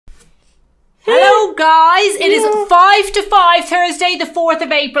Hello guys, it is 5 to 5 Thursday the 4th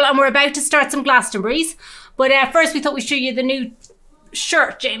of April and we're about to start some Glastonbury's. But first we thought we'd show you the new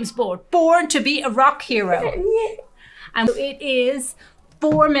shirt James bought, Born to be a Rock Hero. And it is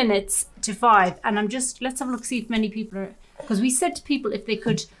 4 minutes to 5 and let's have a look, see if many people are, because we said to people if they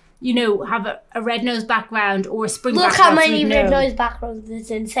could, you know, have a red nose background or a spring background. Look how many red nose backgrounds, it's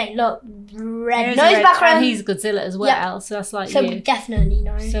insane. Look, red nose background. And he's Godzilla as well, so that's like so we definitely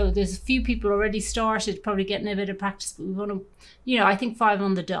know. So there's a few people already started, probably getting a bit of practice, but we want to, you know, I think 5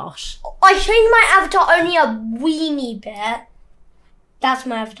 on the dot. I changed my avatar only a weeny bit. That's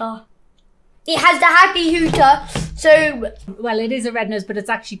my avatar. It has the Happy Hooter, so... Well, it is a red nose, but it's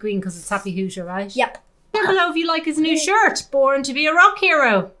actually green because it's Happy Hooter, right? Yep. Comment below if you like his new shirt, Born to be a Rock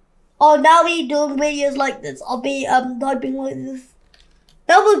Hero. Oh, now we're doing videos like this. I'll be typing like this.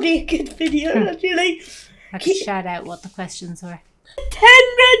 That would be a good video, actually. I have to shout out what the questions were. 10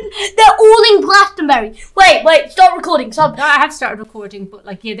 red. They're all in Glastonbury. Wait, start recording. No, I have started recording, but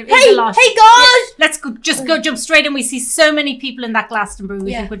like, yeah, there is a lot. Hey guys! Yeah, let's go, jump straight in. We see so many people in that Glastonbury.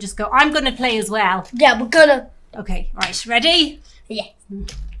 We think we'll just go. I'm going to play as well. Yeah, we're gonna. Okay, right, ready? Yeah.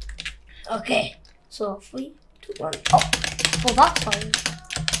 Okay, so 3, 2, 1. Oh, well, that's fine.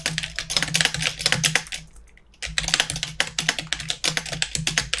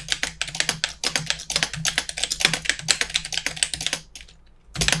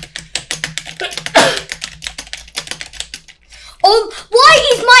 Why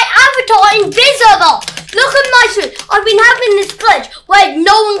is my avatar invisible? Look at my suit. I've been having this glitch where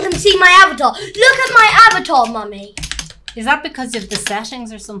no one can see my avatar. Look at my avatar, mummy. Is that because of the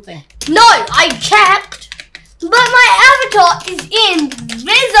settings or something? No, I checked. But my avatar is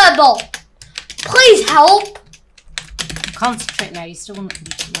invisible. Please help. Concentrate now. You still want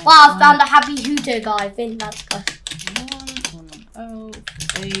to... Wow, I found a Happy Hooter guy. I think that's good. 1,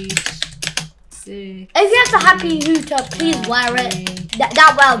 8, 6. If you have the Happy Hooter, please wear it.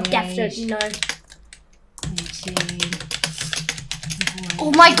 That will definitely know. 18.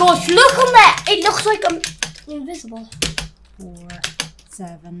 Oh my gosh, look on that! It looks like I'm invisible. 4,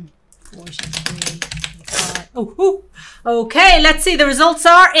 7, 43, 45. Oh, okay, let's see. The results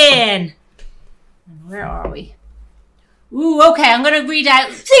are in. And where are we? Ooh, okay, I'm going to read out.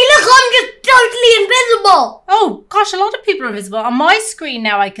 See, look, I'm just totally invisible. Oh, gosh, a lot of people are invisible. On my screen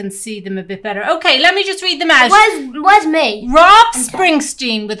now, I can see them a bit better. Okay, let me just read them out. Where's me? Rob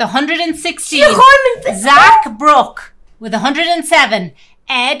Springsteen with 116. Look, I'm invisible. Zach Brook with 107.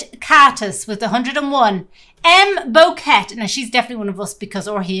 Ed Catus with 101. M. Boquette, now she's definitely one of us because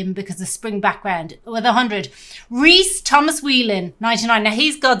the spring background, with 100. Reese Thomas Whelan, 99. Now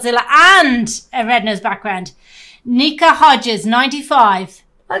he's Godzilla and a red nose background. Nika Hodges, 95.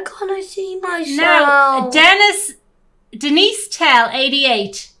 Why can't I see myself? Now, Denise Tell,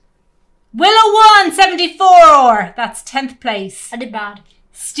 88. Willow 1, 74. That's 10th place. I did bad.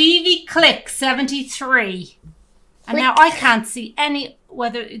 Stevie Click, 73. And now I can't see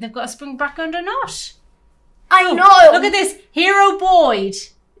whether they've got a spring background or not. I know. Look at this. Hero Boyd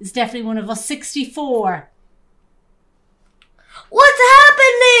is definitely one of us, 64. What's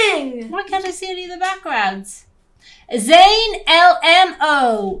happening? Why can't I see any of the backgrounds? Zane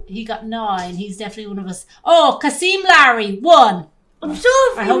LMO, he got 9. He's definitely one of us. Oh, Kasim Larry, 1. I'm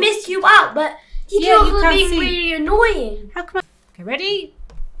sorry if we missed you out, but you are being really annoying. How come Okay, ready?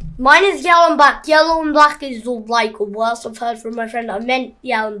 Mine is yellow and black. Yellow and black is like worst I've heard from my friend. I meant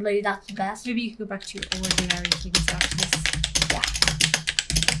yellow and blue, that's the best. Maybe you could go back to your ordinary things after this. Yeah.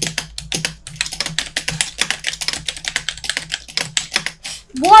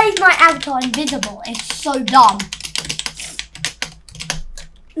 Why is my avatar invisible? It's so dumb.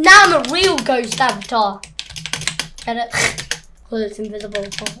 Now I'm a real ghost avatar. Get it? Because it's invisible.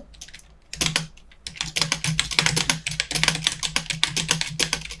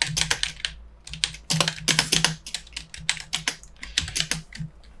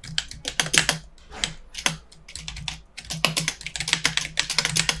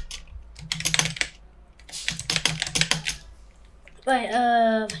 Wait,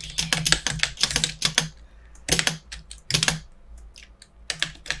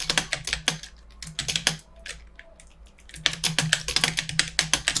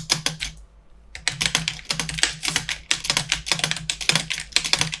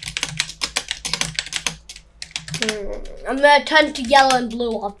 I'm going to turn to yellow and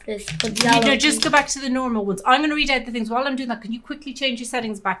blue after this. Just go back to the normal ones. I'm going to read out the things. While I'm doing that, can you quickly change your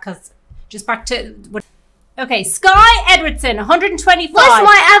settings back? Because just back to... Okay, Sky Edwardson, 125. What's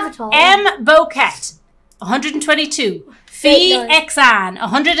my avatar? M. Boquette, 122. Fee Exan,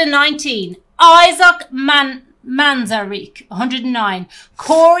 119. Isaac Manzarek, 109.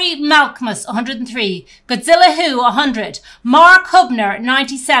 Corey Malcolmus, 103. Godzilla Who, 100. Mark Hubner,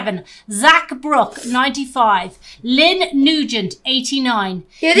 97. Zach Brook, 95. Lynn Nugent, 89.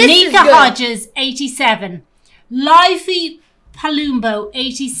 Yeah, Nika Hodges, 87. Livey Palumbo,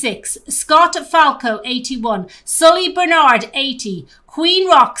 86. Scott Falco, 81. Sully Bernard, 80. Queen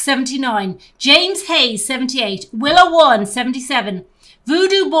Rock, 79. James Hayes, 78. Willow One, 77.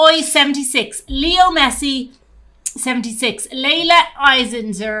 Voodoo Boy, 76. Leo Messi, 76. Layla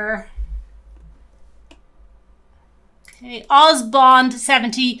Eisenzer. Okay. Osbond,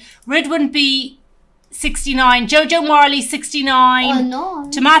 70. Ridwan B, 69. Jojo Marley, 69. Oh, no.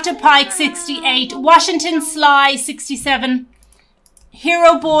 Tomato Pike, 68. Washington Sly, 67.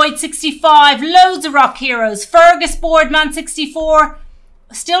 Hero Boyd, 65. Loads of Rock Heroes. Fergus Boardman, 64.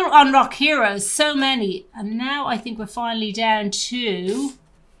 Still on Rock Heroes. So many. And now I think we're finally down to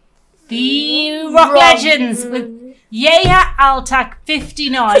the Rock Legends with Yeha Altak,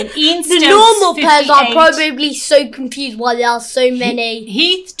 59. Ian Stokes, the normal 58. pairs are probably so confused why there are so many.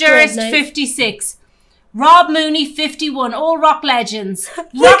 Heath Durst, 56. Rob Mooney, 51. All Rock Legends.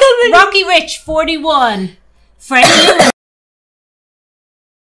 Rocky Rich, 41. Freddie Lewis.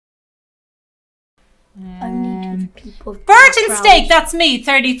 Burton Snake, that's me,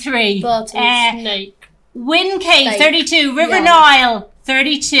 33. Burton Snake. Win Cave, 32. River Nile,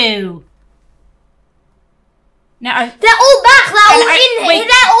 32. Now, they're all back. They're all in here.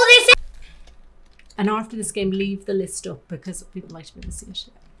 They're all this. And after this game, leave the list up because people like to be able to see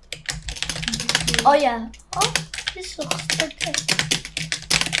it. Oh yeah. Oh, this looks okay.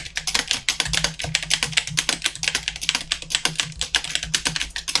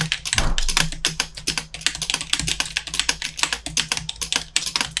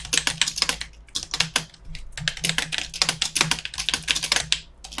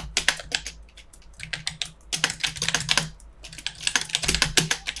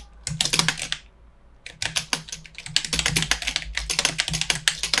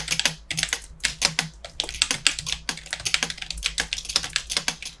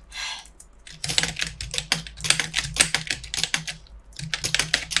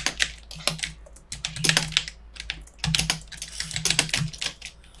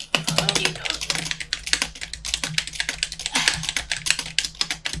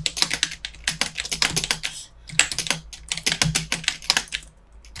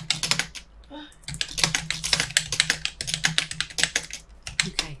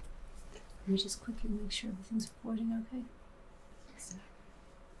 Okay. Let me just quickly make sure everything's recording okay.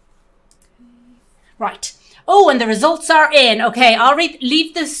 Right. Oh, and the results are in. Okay, I'll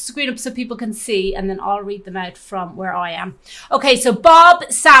leave the screen up so people can see, and then I'll read them out from where I am. Okay, so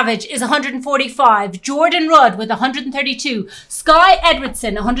Bob Savage is 145. Jordan Rudd with 132. Sky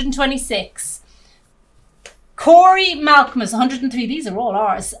Edwardson, 126. Corey Malcolmus, 103. These are all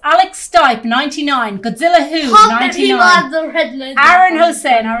ours. Alex Stipe, 99. Godzilla Who, 99. Aaron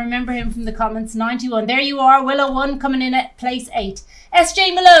Hossein, I remember him from the comments, 91. There you are. Willow One coming in at place 8.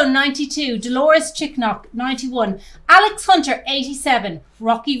 SJ Malone, 92. Dolores Chicknock, 91. Alex Hunter, 87.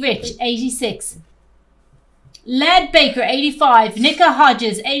 Rocky Rich, 86. Led Baker, 85. Nika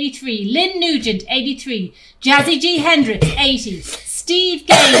Hodges, 83. Lynn Nugent, 83. Jazzy G. Hendricks, 80. Steve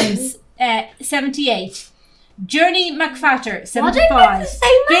Games, 78. Journey McFatter, 75.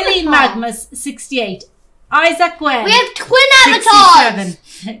 Billy Magmus, 68. Isaac Gwen. We have twin avatars.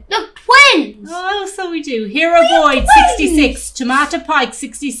 67. Look, twins. Oh, so we do. Hero Boyd, 66. Tomato Pike,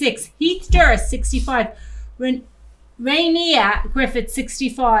 66. Heath Durst, 65. Rainia Griffith,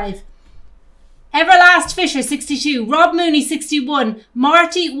 65. Everlast Fisher, 62. Rob Mooney, 61.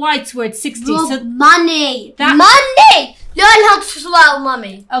 Marty Whitesworth, 60. Money. Money. Learn how to swallow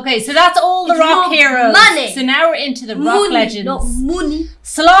money. Okay, so that's all the Rock Heroes. Money. So now we're into the Rock Legends. Not money.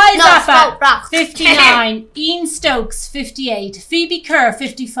 Sly Zappa, 59. Ian Stokes, 58. Phoebe Kerr,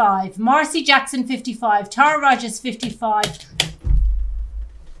 55. Marcy Jackson, 55. Tara Rogers, 55.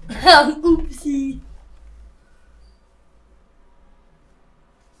 Oopsie.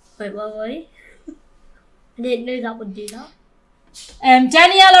 Wait. I didn't know that would do that.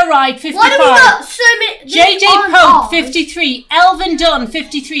 Daniela Wright, 55. Why do we got so many? JJ Pope, 53. Elvin Dunn,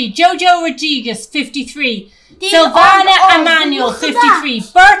 53. Jojo Rodriguez, 53. Sylvana Emanuel, 53.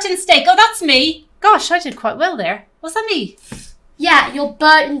 Burton Steak. Oh, that's me. Gosh, I did quite well there. Was that me? Yeah, you're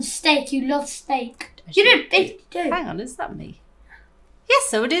Burton Steak. You love steak. You did 52. Hang on, is that me? Yes,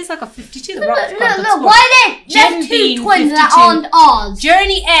 so it is. I got 52. Look, why are there two twins 52. that aren't ours?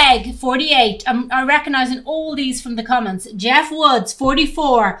 Journey Egg, 48. I'm recognising all these from the comments. Jeff Woods,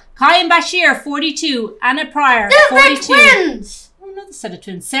 44. Kyan Bashir, 42. Anna Pryor, 42. They're twins. another set of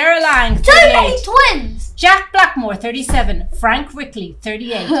twins. Sarah Lang, So 38. many twins. Jack Blackmore, 37. Frank Rickley,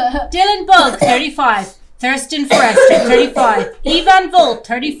 38. Dylan Bug, 35. Thurston Forrester, 35. Ivan Volt,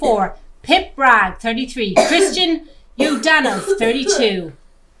 34. Pip Bragg, 33. Christian Yudanov, 32.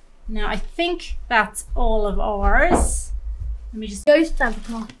 Now, I think that's all of ours. Let me just... Ghost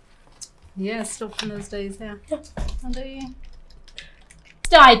avatar. Yeah, stuff from those days, yeah. And there you...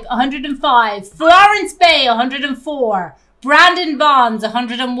 Stipe, 105. Florence Bay, 104. Brandon Bonds,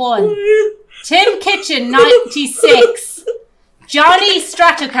 101. Tim Kitchen, 96. Johnny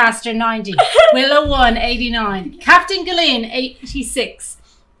Stratocaster, 90. Willow 1, 89. Captain Gillian, 86.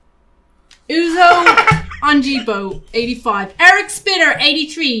 Uzo Onjibo, 85. Eric Spinner,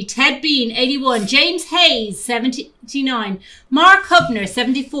 83. Ted Bean, 81. James Hayes, 79. Mark Hubner,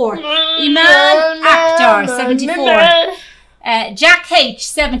 74. Iman Akhtar, 74. Jack H,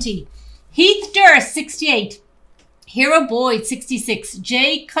 70. Heath Durst, 68. Hero Boyd, 66.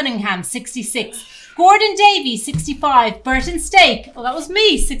 Jay Cunningham, 66. Gordon Davies, 65. Burton Stake, oh, that was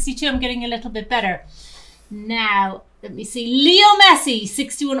me, 62. I'm getting a little bit better. Now, let me see. Leo Messi,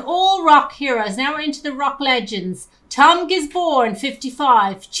 61. All rock heroes. Now we're into the rock legends. Tom Gisborne,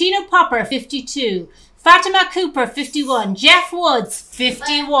 55. Chino Popper, 52. Fatima Cooper, 51. Jeff Woods,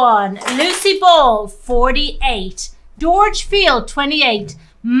 51. Lucy Ball, 48. George Field, 28.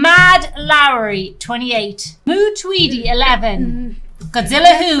 Mad Lowry, 28. Moo Tweedy, 11.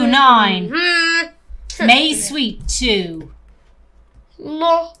 Godzilla Who, 9. May Sweet, 2.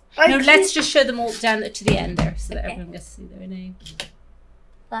 No, let's just show them all down to the end there so that everyone gets to see their name.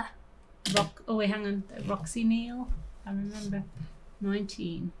 Oh wait, hang on. Roxy Neal, I remember.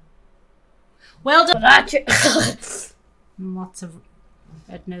 19. Well done. Lots of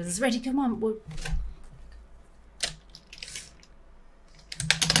red noses. Ready, come on.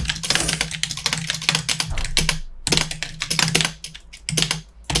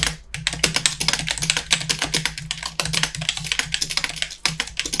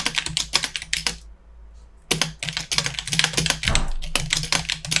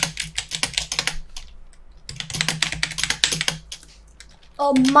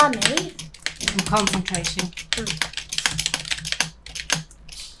 Oh, money. I'm concentrating.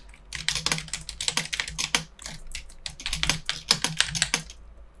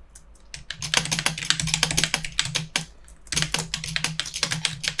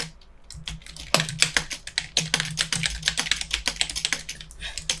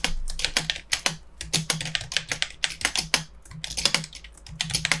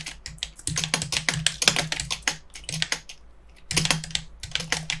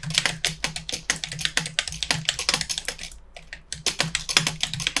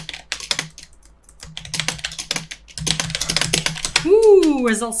 Ooh,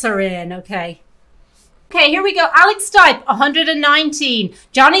 results are in. Okay. Okay, here we go. Alex Stipe, 119.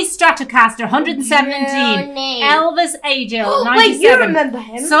 Johnny Stratocaster, 117. Elvis Agil, 97. Wait, you remember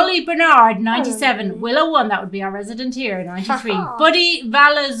him? Sully Bernard, 97. Willow 1, that would be our resident here, 93. Buddy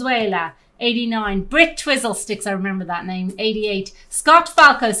Valenzuela, 89. Britt Twizzlesticks, I remember that name, 88. Scott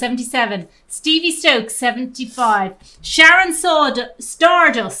Falco, 77. Stevie Stokes, 75. Sharon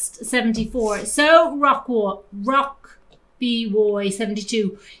Stardust, 74. So Rock B-Boy,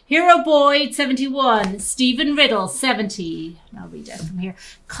 72. Hero Boyd, 71. Stephen Riddle, 70. I'll read out from here.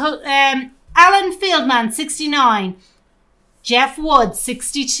 Alan Fieldman, 69. Jeff Wood,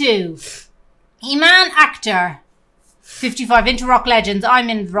 62. Iman Akhtar, 55. Into Rock Legends.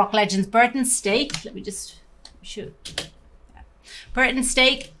 I'm in Rock Legends. Burton Stake. Let me just shoot. Burton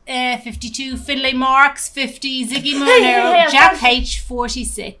Stake, 52. Finlay Marks, 50. Ziggy Monero. Jack H,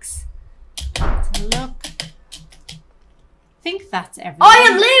 46. Let's have a look. I think that's everything.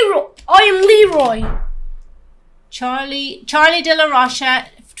 I am Leroy. Charlie De La Rocha,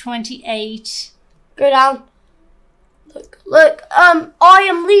 28. Go down. Look. I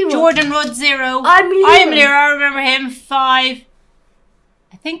am Leroy. Jordan Rudd, 0. I'm Leroy. I am Leroy. I remember him, 5.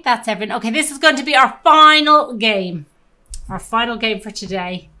 I think that's everything. Okay, this is going to be our final game. Our final game for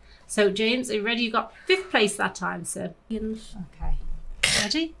today. So, James, are you ready? You got 5th place that time, so. Okay.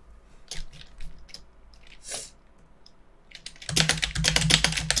 Ready?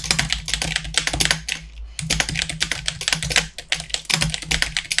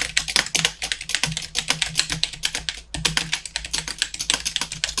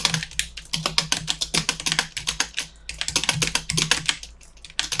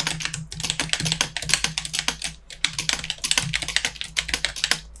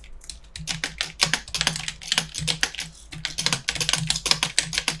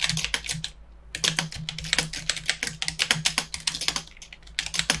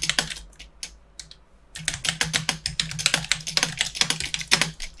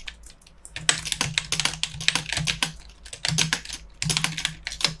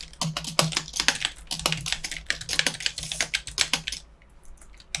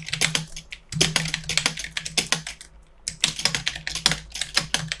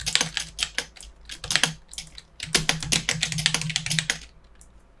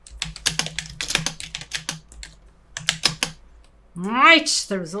 Right,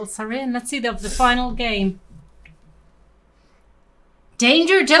 the results are in. Let's see the final game.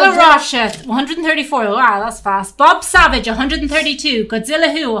 Danger De La Rocha, 134. Wow, that's fast. Bob Savage, 132.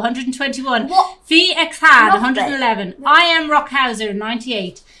 Godzilla Who, 121. Fee X Had, 111. I Am Rockhauser,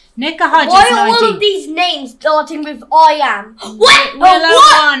 98. Nika Hodges, Why 90. are all of these names starting with I am? What? Willow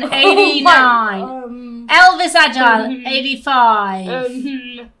 1, 89. Elvis Agile,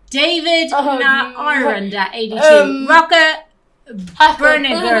 85. David Ireland at 82. Rocka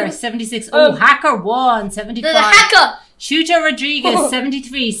Berniger, 76. Oh, Hacker 1, 75. The hacker. Shooter Rodriguez,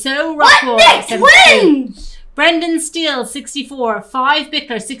 73. So What? Rockwood, Nick 73. wins. Brendan Steele, 64. 5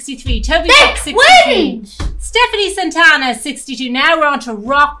 Bickler, 63. Toby Nick Cook, 63. wins. Stephanie Santana, 62. Now we're on to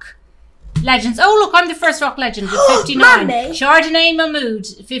Rock Legends. Oh, look, I'm the first Rock Legend with 59. Mammy. Chardonnay Mahmood,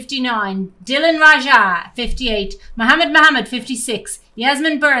 59. Dylan Raja, 58. Mohammed, 56.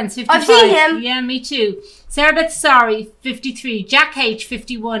 Yasmin Burns, 55. I've seen him. Yeah, me too. Sarah Beth Sari, 53. Jack H,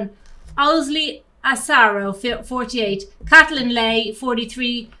 51. Owsley Asaro, 48. Kathleen Lay,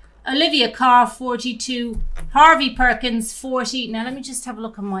 43. Olivia Carr, 42. Harvey Perkins, 40. Now, let me just have a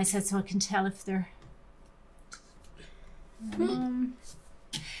look on my side so I can tell if they're...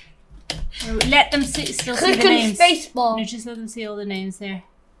 let them still see the names. Baseball. No, just let them see all the names there.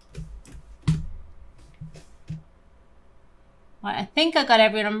 Well, I think I got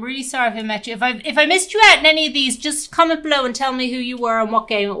everyone. I'm really sorry if I met you. If I missed you out in any of these, just comment below and tell me who you were and what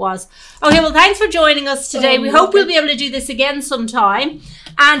game it was. Okay, well, thanks for joining us today. We hope we'll be able to do this again sometime.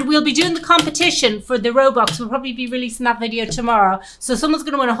 And we'll be doing the competition for the Robux. We'll probably be releasing that video tomorrow. So someone's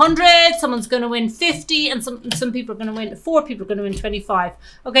going to win 100, someone's going to win 50, and some people are going to win, 4 people are going to win 25.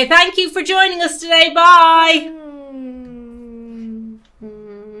 Okay, thank you for joining us today. Bye.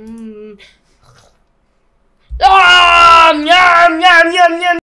 Yum, yum, yum, yum, yum.